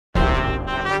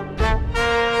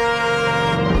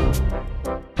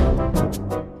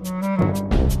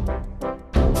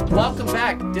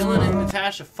back. Dylan and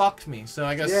Natasha fucked me, so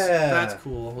I guess that's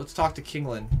cool. Let's talk to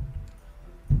Kinglin.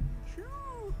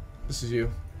 This is you.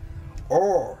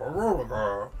 Oh,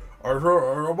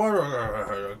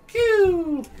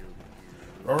 cute.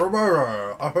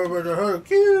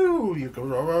 Cute. You can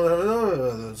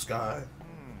the sky.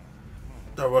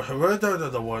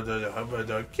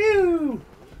 Cute.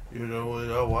 You know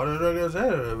what I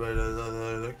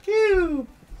say? Cute.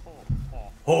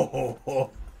 Ho ho ho.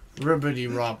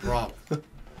 Ribbity rop rop.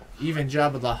 Even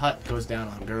Jabba the Hutt goes down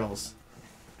on girls.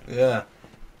 Yeah.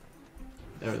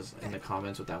 There was in the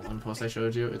comments with that one post I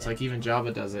showed you. It's like even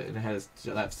Jabba does it, and it has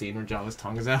that scene where Jabba's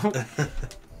tongue is out.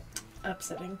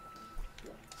 Upsetting.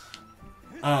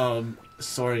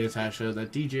 Sorry, Natasha.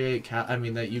 That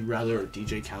that you'd rather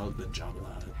DJ Khaled than Jabba the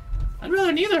Hutt. I'd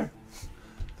rather neither.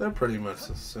 They're pretty much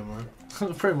similar.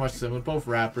 Pretty much similar. Both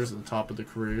rappers at the top of their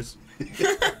careers.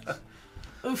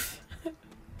 Oof.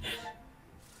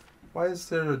 Why is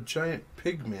there a giant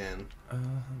pig man?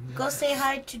 Go say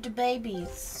hi to the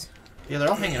babies. Yeah, they're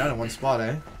all hanging out in one spot,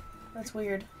 eh? That's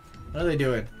weird. What are they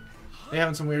doing? They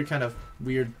having some weird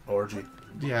orgy.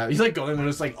 Yeah, he's like going, they're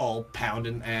just like all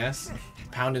pounding ass.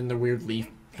 Pounding their weird leaf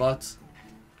butts.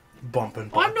 Bumping.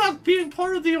 I'm not being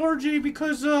part of the orgy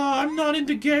because I'm not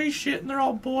into gay shit and they're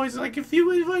all boys. Like, if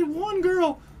you invite one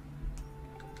girl.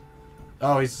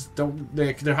 Oh,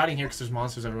 they're hiding here because there's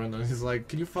monsters everywhere. He's like,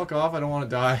 can you fuck off? I don't want to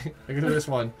die. Look at this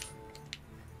one.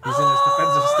 He's in his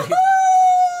defensive state.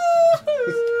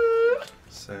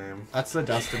 Same. That's the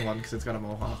Dustin one because it's got a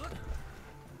mohawk.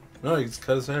 No, he just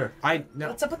cut his hair. No.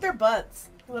 What's up with their butts?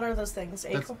 What are those things?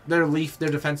 They're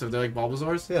defensive. They're like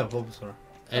Bulbasaurs. Yeah, Bulbasaur.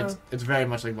 It's very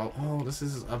much like oh, this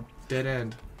is a dead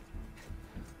end.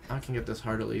 I can get this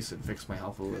hard at least and fix my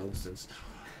health a little since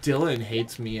Dylan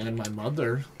hates me and my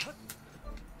mother.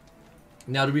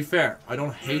 Now to be fair, I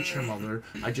don't hate your mother.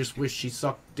 I just wish she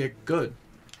sucked dick good.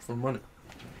 For money.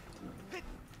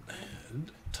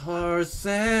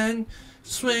 Tarzan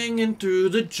swinging through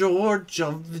the George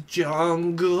of the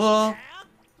jungle.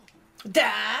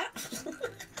 Da!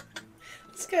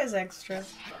 This guy's extra.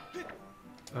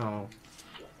 Oh.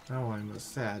 Now I'm a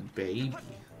sad baby.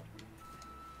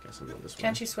 Guess I'll go this way.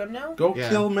 Can't you swim now? Go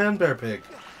kill Man Bear Pig.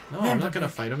 No, I'm not gonna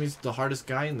fight him. He's the hardest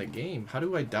guy in the game. How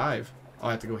do I dive? Oh,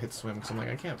 I have to go hit swim because I'm like,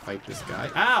 I can't fight this guy.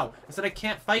 Ow! I said I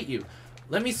can't fight you.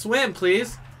 Let me swim,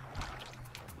 please.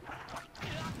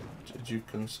 Did you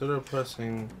consider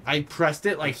pressing... I pressed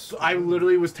it like I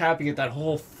literally was tapping it that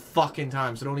whole fucking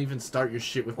time, so don't even start your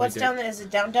shit with What's my dick. down there? Is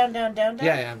it down, down, down, down, down?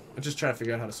 Yeah. I'm just trying to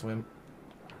figure out how to swim.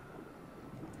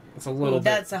 It's a little bit.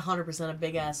 That's 100% a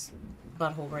big ass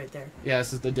butthole right there. Yeah,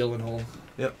 this is the Dylan hole.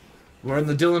 Yep. We're in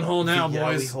the Dylan hole now, the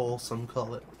boys. hole, some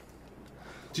call it.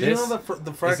 Do you know that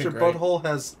the fractured butthole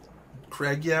has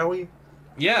Craig Yowie?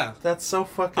 Yeah. That's so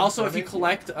fucking Also, funny. if you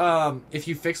collect, if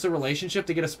you fix a relationship,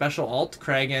 they get a special alt,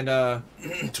 Craig and,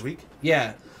 Tweak?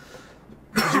 Yeah.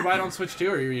 Did you buy it on Switch too,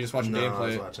 or were you just watching Dayton play I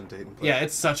was it? watching Dayton play. Yeah,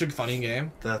 it's such a funny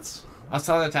game. I was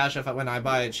telling Natasha when I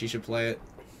buy it, she should play it.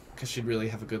 Because she'd really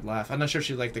have a good laugh. I'm not sure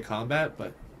she'd like the combat,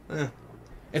 but...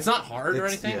 It's not hard or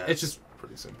anything. Yeah, it's just...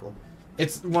 pretty simple.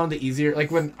 It's one of the easier...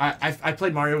 Like, when I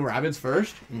played Mario Rabbids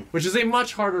first, which is a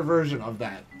much harder version of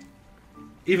that.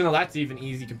 Even though that's even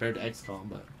easy compared to XCOM,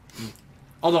 but...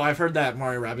 Although I've heard that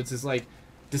Mario Rabbids is, like,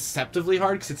 deceptively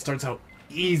hard, because it starts out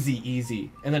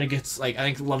easy. And then it gets, like,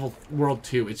 I think World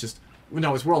 2, it's just...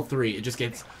 No, it's World 3. It just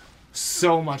gets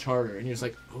so much harder. And you're just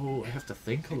like, oh, I have to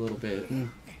think a little bit.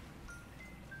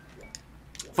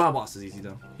 Final boss is easy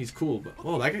though. He's cool, but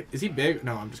oh, that guy, is he big?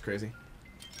 No, I'm just crazy.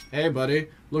 Hey, buddy.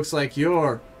 Looks like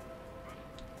you're.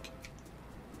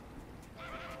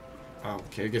 Oh,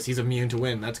 okay. I guess he's immune to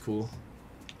wind. That's cool.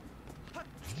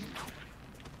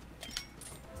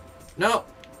 No.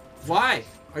 Why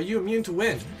are you immune to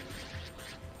wind?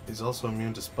 He's also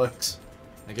immune to spikes.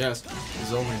 I guess.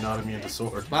 He's only not immune to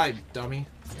sword. Bye, dummy.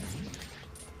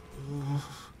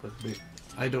 But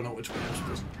I don't know which way I'm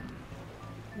supposed to.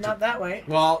 Not that way.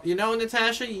 Well, you know,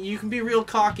 Natasha, you can be real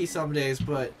cocky some days,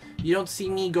 but you don't see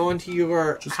me going to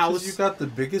your just house. You got the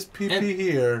biggest pee-pee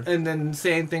here. And then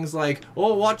saying things like,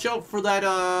 oh, watch out for that,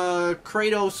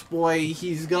 Kratos boy.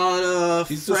 He's got,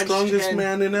 He's French the strongest hand.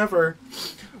 man in ever.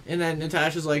 And then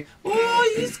Natasha's like,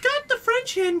 oh, he's got the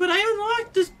French hand, but I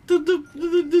unlocked this, I'm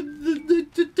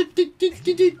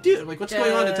like, what's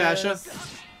going on, Natasha?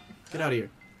 Get out of here.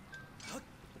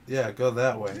 Yeah, go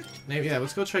that way. Maybe, yeah,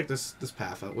 let's go check this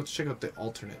path out. Let's check out the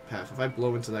alternate path. If I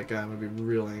blow into that guy, I'm gonna be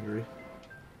real angry.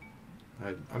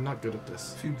 I'm not good at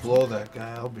this. If you blow that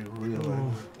guy, I'll be real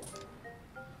angry.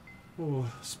 Oh,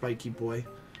 spiky boy.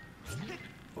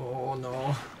 Oh,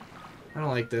 no. I don't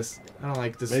like this. I don't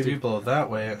like this. Maybe blow that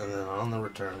way and then on the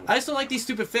return. I just don't like these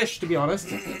stupid fish, to be honest.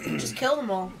 Just kill them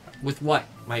all. With what?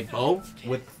 My bow?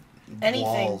 With Anything.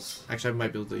 walls. Actually, I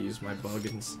might be able to use my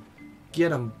buggins.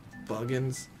 Get 'em,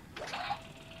 buggins.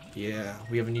 Yeah,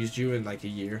 we haven't used you in like a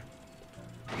year.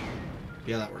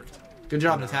 Yeah, that worked. Good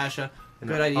job, Natasha.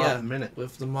 Good idea. Minute.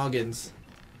 With the muggins.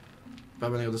 But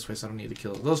I'm gonna go this way, so I don't need to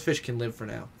kill them. Those fish can live for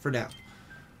now. For now.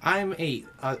 I'm a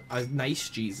nice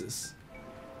Jesus.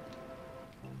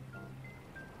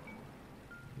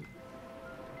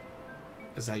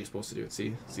 This is how you're supposed to do it.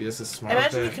 See, this is smart. I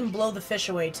imagine you can blow the fish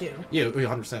away too. Yeah,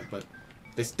 100%. But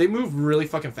they move really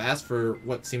fucking fast for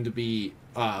what seem to be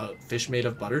fish made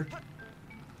of butter.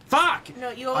 Fuck!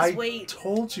 No, you always I wait.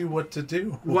 told you what to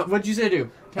do. What'd you say to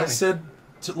do? Tell I me. said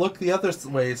to look the other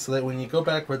way so that when you go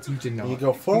backwards, You did not. you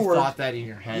go forward. You thought that in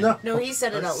your head. No, he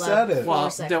said it I out loud. said it. 4 Well,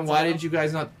 seconds then why ago. did you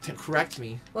guys not correct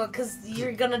me? Well, because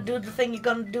you're gonna do the thing you're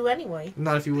gonna do anyway.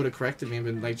 Not if you would have corrected me and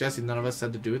been like, Jesse, none of us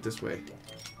said to do it this way.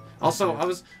 Also, I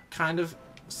was kind of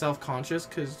self-conscious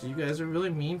because you guys are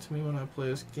really mean to me when I play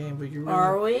this game, but you're really...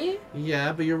 Are we?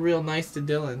 Yeah, but you're real nice to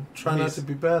Dylan. Try not to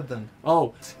be bad then.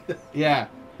 Oh, yeah.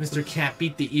 Mr. Can't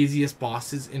beat the easiest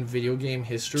bosses in video game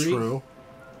history. True.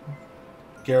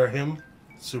 Garahim,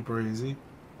 super easy.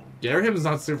 Garahim's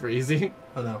not super easy.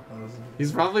 Oh no.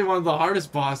 He's probably one of the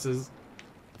hardest bosses.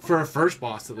 For a first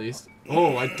boss, at least.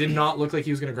 Oh, I did not look like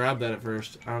he was going to grab that at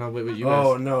first. I don't know what you guys...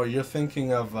 Oh no, you're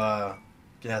thinking of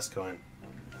Gascoigne.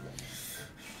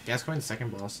 Gascoigne's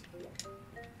second boss.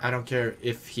 I don't care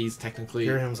if he's technically...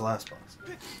 Garahim's last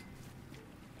boss.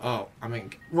 Oh, I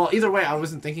mean... Well, either way, I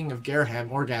wasn't thinking of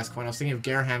Garahim or Gascoigne. I was thinking of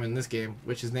Garahim in this game,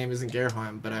 which his name isn't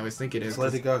Garahim, but I always think it is. It's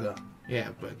Lady Gaga. Yeah,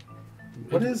 but...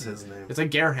 What is his name? It's like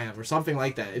Garahim or something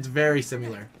like that. It's very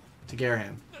similar to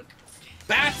Garahim.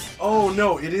 Bats! Oh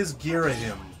no, it is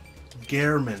Garahim.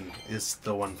 Gehrman is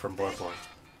the one from Bloodborne.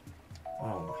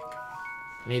 Oh my god.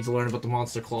 I need to learn about the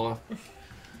monster claw.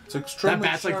 It's extremely That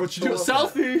bat's like, sharp what you do? to look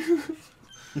at. Selfie!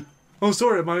 Oh,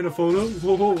 sorry, am I in a photo?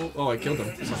 Whoa, whoa, whoa. Oh, I killed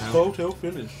him somehow. Photo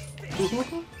finish. Give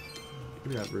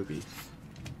me that ruby.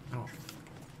 Oh.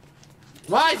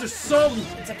 Why is there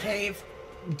It's a cave.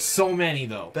 so many,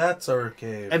 though? Bats are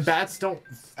caves. And bats don't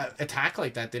attack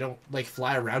like that. They don't, like,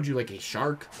 fly around you like a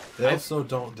shark. They also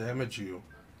don't damage you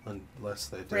unless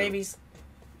they do. Rabies.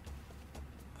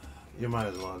 You might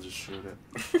as well just shoot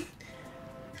it.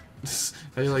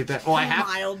 How you like that? Oh, I have...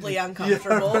 Mildly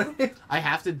uncomfortable. Yeah, right. I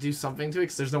have to do something to it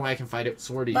because there's no way I can fight it with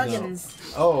swordy. No.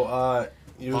 Buggins. Oh,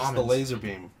 use the Bombings. laser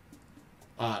beam.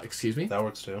 Excuse me? That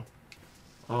works too.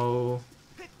 Oh.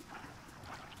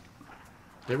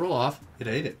 They roll off. It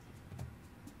ate it.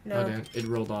 No. Oh, didn't. It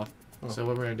rolled off. Oh. So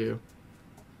what we're gonna do?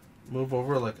 Move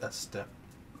over like a step.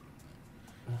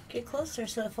 Get closer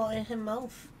so it falls in his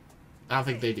mouth. I don't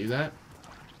think they do that.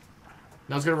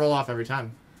 No, it's gonna roll off every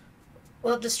time.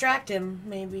 Well, distract him,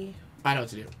 maybe. I know what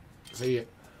to do. So you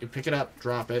pick it up,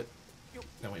 drop it,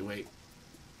 then we wait.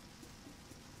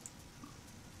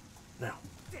 Now.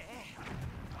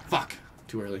 Fuck!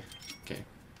 Too early. Okay.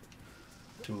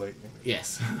 Too late.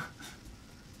 Yes.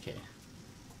 Okay.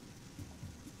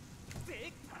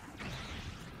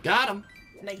 Got him!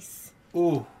 Nice.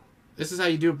 Ooh. This is how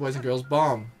you do it, boys and girls.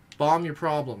 Bomb. Bomb your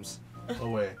problems.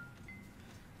 Away.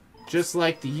 Just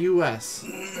like the U.S.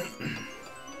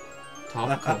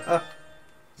 Topical.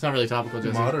 It's not really topical,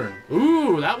 Jesse. Modern.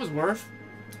 Ooh, that was worth.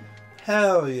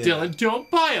 Hell yeah. Dylan, don't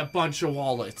buy a bunch of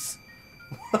wallets.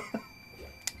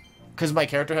 Because my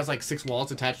character has like 6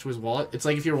 wallets attached to his wallet. It's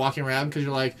like if you're walking around because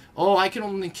you're like, oh, I can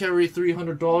only carry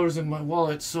 $300 in my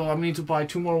wallet, so I need to buy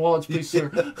 2 more wallets, please, sir.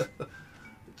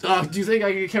 Do you think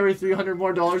I can carry $300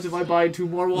 more if I buy 2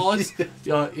 more wallets?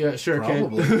 Yeah, sure,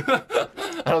 Probably. okay.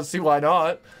 I don't see why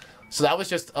not. So that was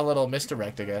just a little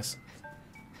misdirect, I guess.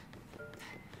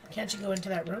 Can't you go into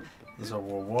that room? There's a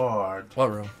reward. What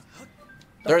room?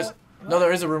 There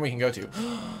is a room we can go to.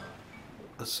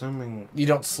 Assuming You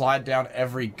don't slide down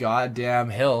every goddamn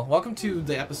hill. Welcome to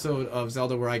the episode of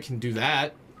Zelda where I can do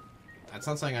that. That's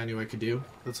not something I knew I could do.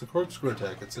 it's a corkscrew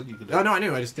attack. It said you could do. Oh, no, I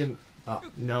knew. I just didn't Oh.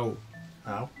 know.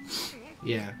 Ow.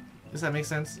 Yeah. Does that make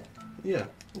sense? Yeah.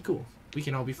 Cool. We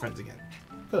can all be friends again.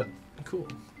 Good. Cool.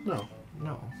 No.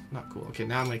 No, not cool. Okay,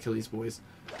 now I'm gonna kill these boys.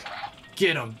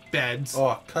 Get them, beds.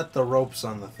 Oh, cut the ropes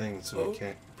on the thing so we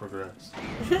can't progress.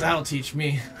 That'll teach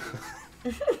me.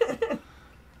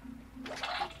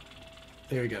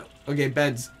 There we go. Okay,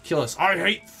 beds, kill us. I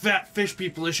hate fat fish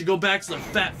people. They should go back to the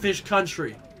fat fish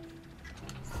country.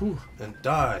 Whew. And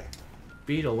die.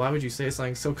 Beetle, why would you say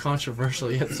something so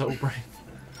controversial yet so brave?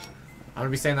 I'm gonna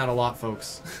be saying that a lot,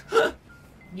 folks.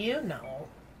 You know.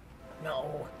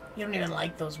 No. You don't even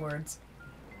like those words.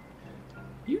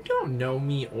 You don't know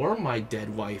me or my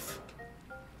dead wife.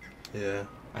 Yeah.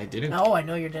 I didn't. Oh, I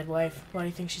know your dead wife. Why do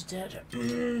you think she's dead?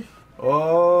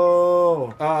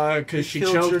 Oh. Cause she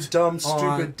killed choked your dumb, on-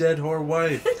 stupid, dead whore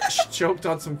wife. She choked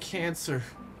on some cancer.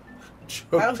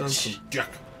 Choked on Ouch. some dick.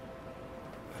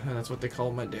 And that's what they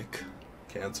call my dick.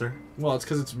 Cancer. Well, it's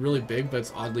because it's really big, but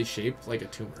it's oddly shaped like a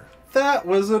tumor. That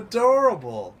was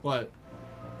adorable. What?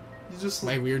 You just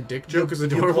My weird dick joke is you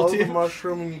adorable blow to the you?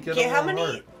 mushroom and you get Okay, a how little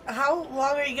many? heart. How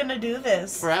long are you gonna do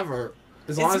this? Forever.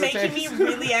 As long It's as it making takes. me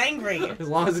really angry. As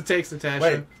long as it takes, Natasha.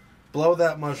 Wait, blow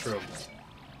that mushroom.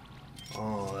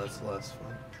 Oh, that's less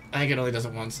fun. I think it only does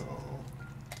it once. Oh.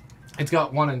 It's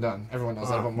got one and done. Everyone knows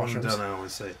that about One mushrooms. done, I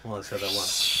always say. Well, I said that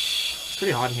once. It's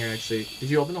pretty hot in here, actually. Did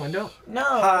you open the window? No,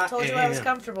 I Hot told you I was air.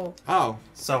 comfortable. Oh.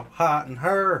 So hot in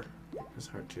her. There's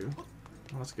heart, too.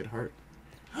 Oh, that's a good heart.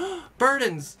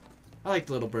 Burdens! I like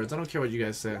the little birds. I don't care what you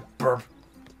guys say. Burp.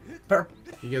 Burp.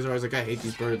 You guys are always like, I hate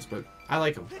these birds, but I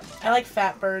like them. I like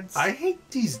fat birds. I hate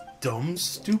these dumb,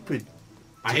 stupid.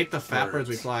 I hate the fat birds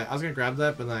we fly. I was gonna grab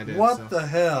that, but then I didn't. What so. the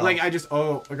hell? Like,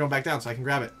 we're going back down so I can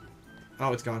grab it.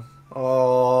 Oh, it's gone.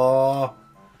 Oh.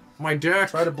 My dick!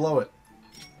 Try to blow it.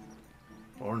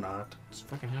 Or not. Just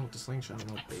fucking hit with the slingshot,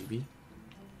 no baby.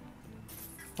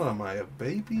 What am I, a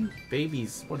baby?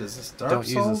 Babies. What is this, Dark Don't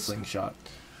Souls? use a slingshot.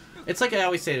 It's like I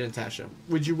always say to Natasha.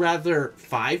 Would you rather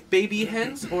 5 baby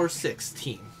hens or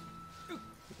 16?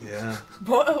 Yeah.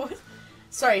 Whoa.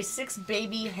 Sorry, 6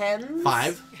 baby hens?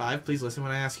 5? 5? Please listen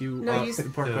when I ask you No, you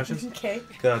important Yeah. questions. Okay.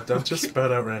 God, don't just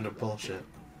spout out random bullshit.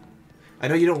 I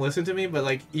know you don't listen to me, but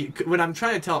like when I'm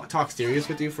trying to talk serious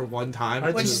with you for one time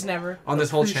I Which just- is never. on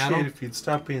this whole Appreciate channel, if you'd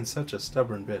stop being such a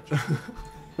stubborn bitch.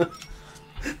 I'm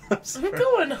I'm sorry.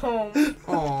 going home.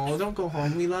 oh, don't go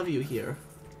home. We love you here.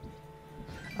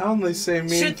 I only say mean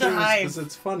Shoot the things hive. because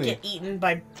it's funny. Get eaten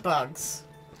by bugs.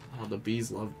 Oh, the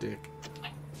bees love Dick.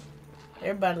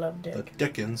 Everybody love The Dick.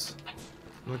 Dickens.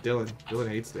 Not Dylan. Dylan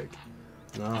hates Dick.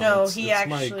 No, it's, he it's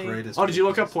my actually- greatest Oh, did you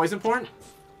look up weakness. poison porn?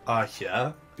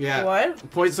 Yeah. Yeah. What?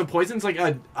 Poison. So poison's like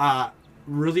a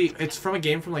really. It's from a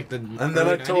game from like the. And then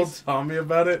I early told 90s. Tommy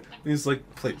about it. And he's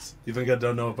like, please, you think I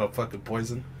don't know about fucking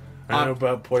poison? I know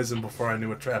about poison before I knew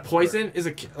what traps were. Poison is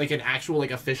like an actual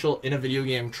like official in a video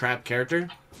game trap character.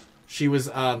 She was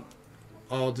oh,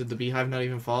 did the beehive not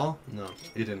even fall? No,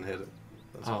 he didn't hit it.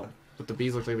 That's Oh, why. but the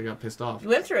bees looked like they got pissed off. You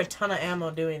went through a ton of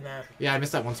ammo doing that. Yeah, I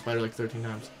missed that one spider like 13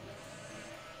 times.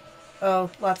 Oh,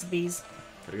 lots of bees.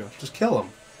 Gotta go. Just kill him.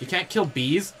 You can't kill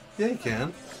bees. Yeah, you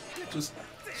can. Just.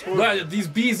 Well, these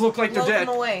bees look like they're Blow dead.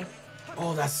 them away.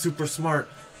 Oh, that's super smart.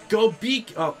 Go bee.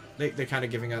 Oh, they're kind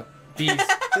of giving up. Bees.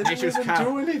 They didn't Nature's even cow.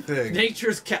 do anything.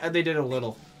 Nature's cat. They did a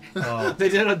little. Oh. They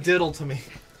did a diddle to me.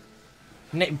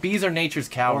 Bees are nature's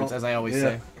cowards, Well, as I always yeah.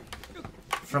 say.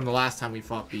 From the last time we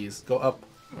fought bees. Go up.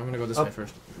 I'm gonna go this Up. way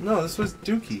first. No, this was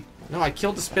Dookie. No, I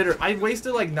killed the spitter. I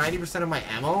wasted like 90% of my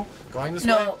ammo going this way.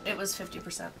 No, it was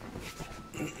 50%.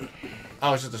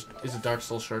 Oh, it's just it's a Dark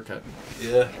Souls shortcut.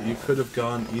 Yeah, you could have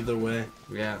gone either way.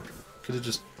 Yeah. Could have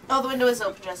just. Oh, the window is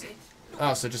open, Jesse.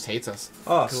 Oh, so it just hates us.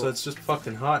 Oh, Cool. so it's just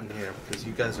fucking hot in here because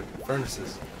you guys are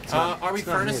furnaces. It's not- Are we it's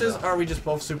not me, furnaces, though. or are we just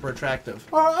both super attractive?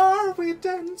 Or are we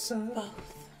dancing?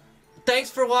 Thanks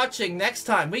for watching. Next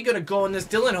time, we're gonna go in this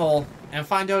Dylan hole and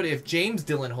find out if James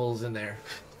Dylan hole's in there.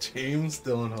 James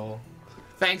Dillenhole.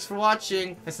 Thanks for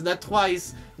watching. I said that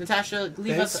twice. Natasha,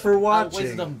 leave Thanks us for a watching.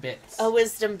 wisdom bits. A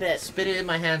wisdom bit. Spit it in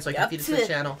my hand so I can Yup. feed it to the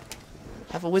channel.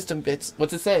 Have a wisdom bits.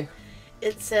 What's it say?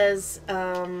 It says,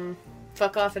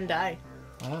 fuck off and die.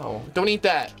 Wow. Don't eat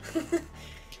that.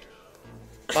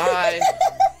 Bye.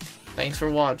 Thanks for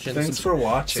watching. Thanks for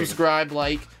watching. Subscribe,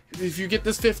 like. If you get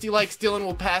this 50 likes, Dylan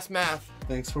will pass math.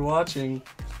 Thanks for watching.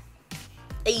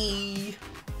 Ayy.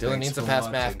 Dylan Thanks needs to for pass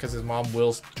watching. math because his mom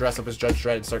will dress up as Judge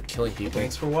Dredd and start killing people.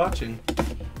 Thanks for watching.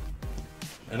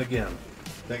 And again,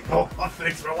 thanks for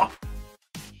watching.